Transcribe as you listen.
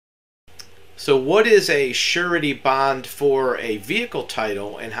So what is a surety bond for a vehicle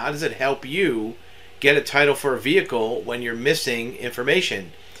title, and how does it help you get a title for a vehicle when you're missing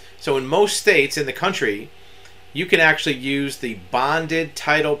information? So in most states in the country, you can actually use the bonded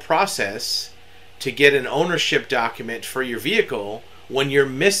title process to get an ownership document for your vehicle when you're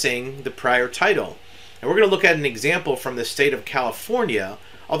missing the prior title. And we're going to look at an example from the state of California,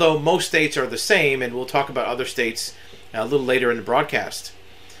 although most states are the same, and we'll talk about other states a little later in the broadcast.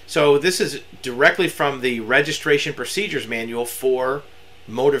 So this is directly from the Registration Procedures Manual for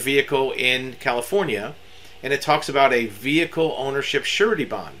motor vehicle in California, and it talks about a vehicle ownership surety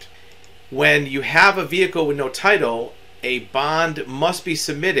bond. When you have a vehicle with no title, a bond must be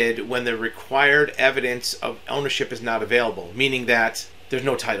submitted when the required evidence of ownership is not available, meaning that there's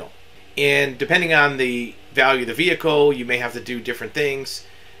no title. And depending on the value of the vehicle, you may have to do different things.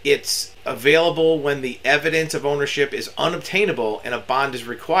 It's available when the evidence of ownership is unobtainable and a bond is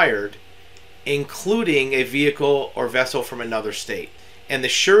required, including a vehicle or vessel from another state. And the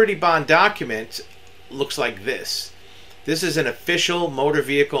surety bond document looks like this. This is an official motor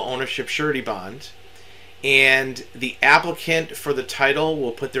vehicle ownership surety bond, and the applicant for the title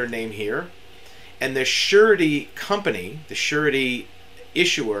will put their name here, and the surety company, the surety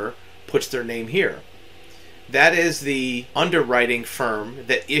issuer, puts their name here. That is the underwriting firm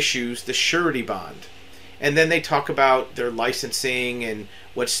that issues the surety bond. And then they talk about their licensing and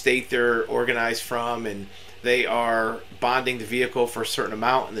what state they're organized from, and they are bonding the vehicle for a certain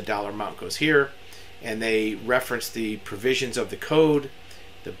amount, and the dollar amount goes here. And they reference the provisions of the code,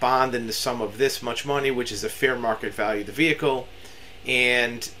 the bond in the sum of this much money, which is the fair market value of the vehicle.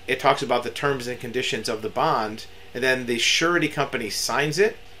 And it talks about the terms and conditions of the bond, and then the surety company signs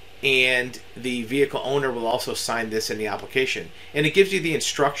it, and the vehicle owner will also sign this in the application. And it gives you the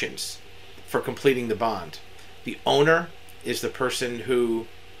instructions for completing the bond. The owner is the person who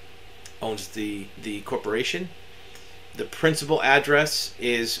owns the corporation. The principal address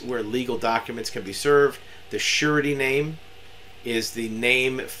is where legal documents can be served. The surety name is the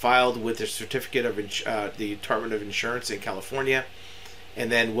name filed with the certificate of the Department of Insurance in California,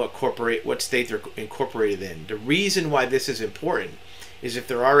 and then what state they're incorporated in. The reason why this is important is if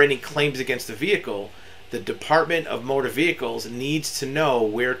there are any claims against the vehicle, the Department of Motor Vehicles needs to know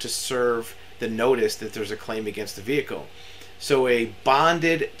where to serve the notice that there's a claim against the vehicle. So a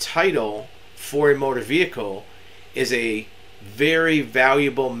bonded title for a motor vehicle is a very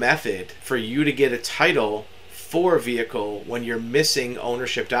valuable method for you to get a title for a vehicle when you're missing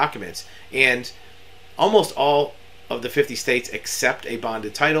ownership documents. And almost all of the 50 states accept a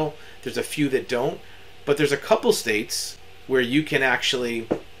bonded title. There's a few that don't, but there's a couple states where you can actually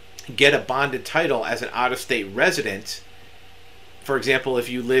get a bonded title as an out-of-state resident. For example, if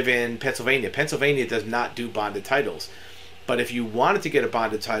you live in Pennsylvania, Pennsylvania does not do bonded titles. But if you wanted to get a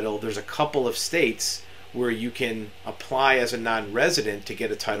bonded title, there's a couple of states where you can apply as a non-resident to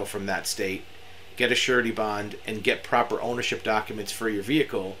get a title from that state, get a surety bond, and get proper ownership documents for your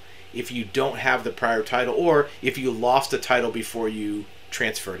vehicle if you don't have the prior title, or if you lost the title before you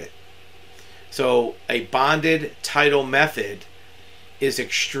transferred it. So a bonded title method is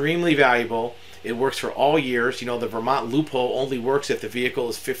extremely valuable. It works for all years. You know, the Vermont loophole only works if the vehicle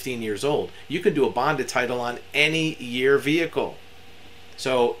is 15 years old. You can do a bonded title on any year vehicle.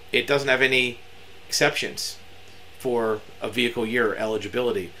 So it doesn't have any exceptions for a vehicle year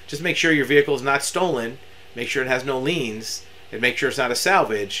eligibility. Just make sure your vehicle is not stolen, make sure it has no liens, and make sure it's not a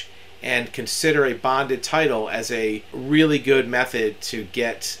salvage, and consider a bonded title as a really good method to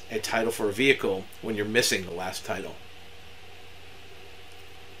get a title for a vehicle when you're missing the last title.